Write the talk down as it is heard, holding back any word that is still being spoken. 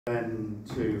Then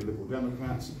to Liberal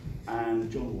Democrats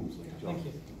and John Walmsley. John. Thank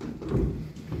you.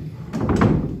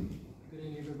 Good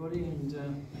evening, everybody, and thank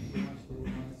you very much for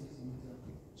organising this and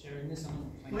sharing this.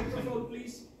 Microphone,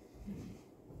 please.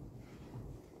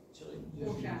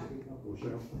 Or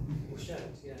shout,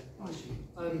 yeah.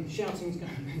 Shouting's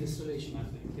going to be the solution, I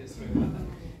think. Yes, sorry about that.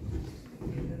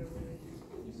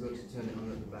 You've got to turn it on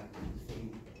at the back.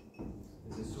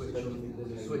 There's a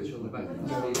switch on the back. What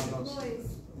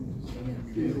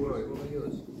about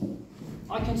yours?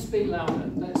 I can speak louder.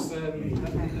 That's okay.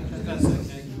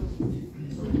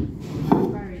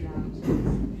 Very loud.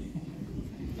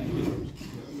 Thank you.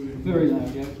 Very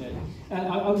loud, yeah, okay.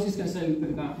 I was just going to say a little bit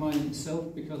about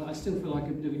myself, because I still feel like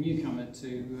a bit of a newcomer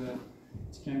to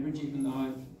Cambridge, even though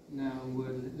I've now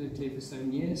lived here for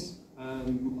 7 years. I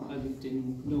lived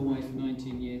in Norway for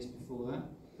 19 years before that,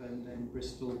 and then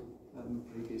Bristol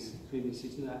previously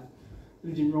to that.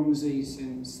 Lived in Walmsley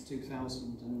since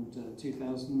 2000 and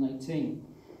 2018.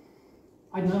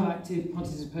 I had no active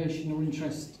participation or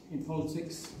interest in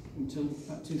politics until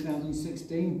about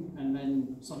 2016, and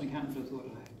then something happened. I thought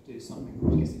I had to do something,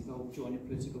 get involved, join a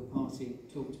political party,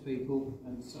 talk to people,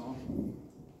 and so on.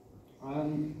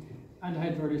 And I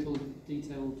had very little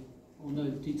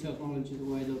no detailed knowledge of the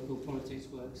way local politics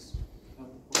works, what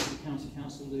the county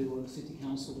council do, what the city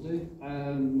council do.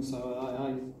 So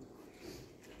I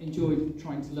enjoyed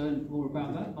trying to learn more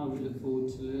about that. I would look forward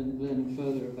to learning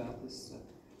further about this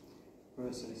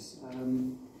process.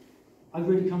 I've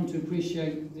really come to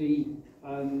appreciate the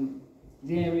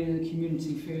area, the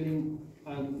community feeling,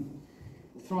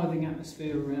 the thriving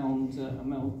atmosphere around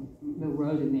Mill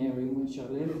Road in the area in which I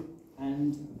live,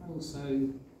 and also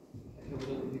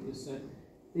because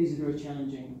these are very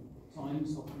challenging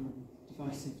times, often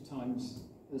divisive times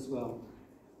as well.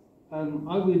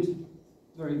 I would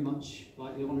very much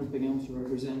like the honour of being able to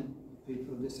represent the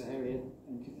people of this area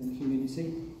and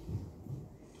community.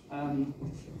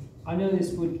 I know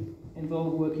this would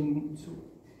involve working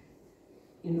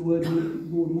in the ward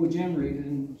more generally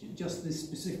than just this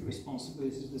specific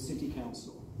responsibilities of the City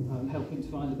Council, helping to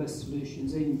find the best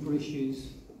solutions, even for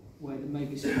issues where there may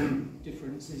be strong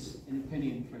differences in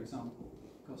opinion, for example,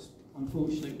 because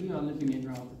unfortunately we are living in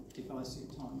rather divisive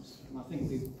times, and I think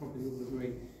we probably all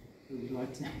agree we would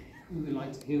like to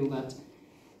heal that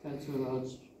to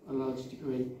a large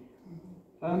degree.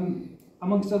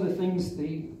 Amongst other things,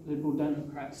 the Liberal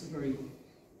Democrats are very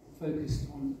focused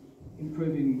on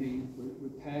improving the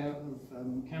repair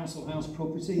of council house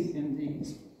property in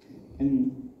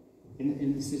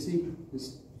the city.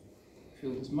 There's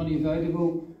feel there's money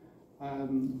available.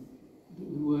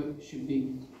 The work should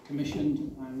be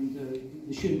commissioned, and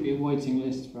there shouldn't be a waiting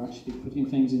list for actually putting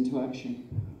things into action.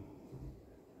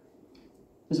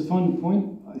 As a final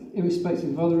point, irrespective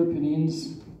of other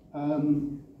opinions,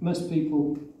 most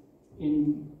people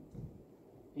in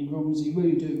Walmsley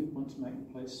really do want to make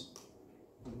the place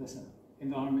a better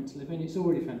environment to live in. It's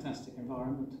already a fantastic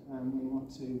environment, and we want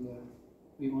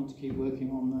to keep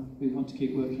working on that. We want to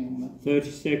keep working on that. 30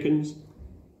 seconds.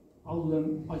 I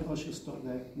shall stop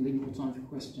there and leave more time for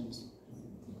questions.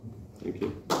 Thank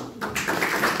you.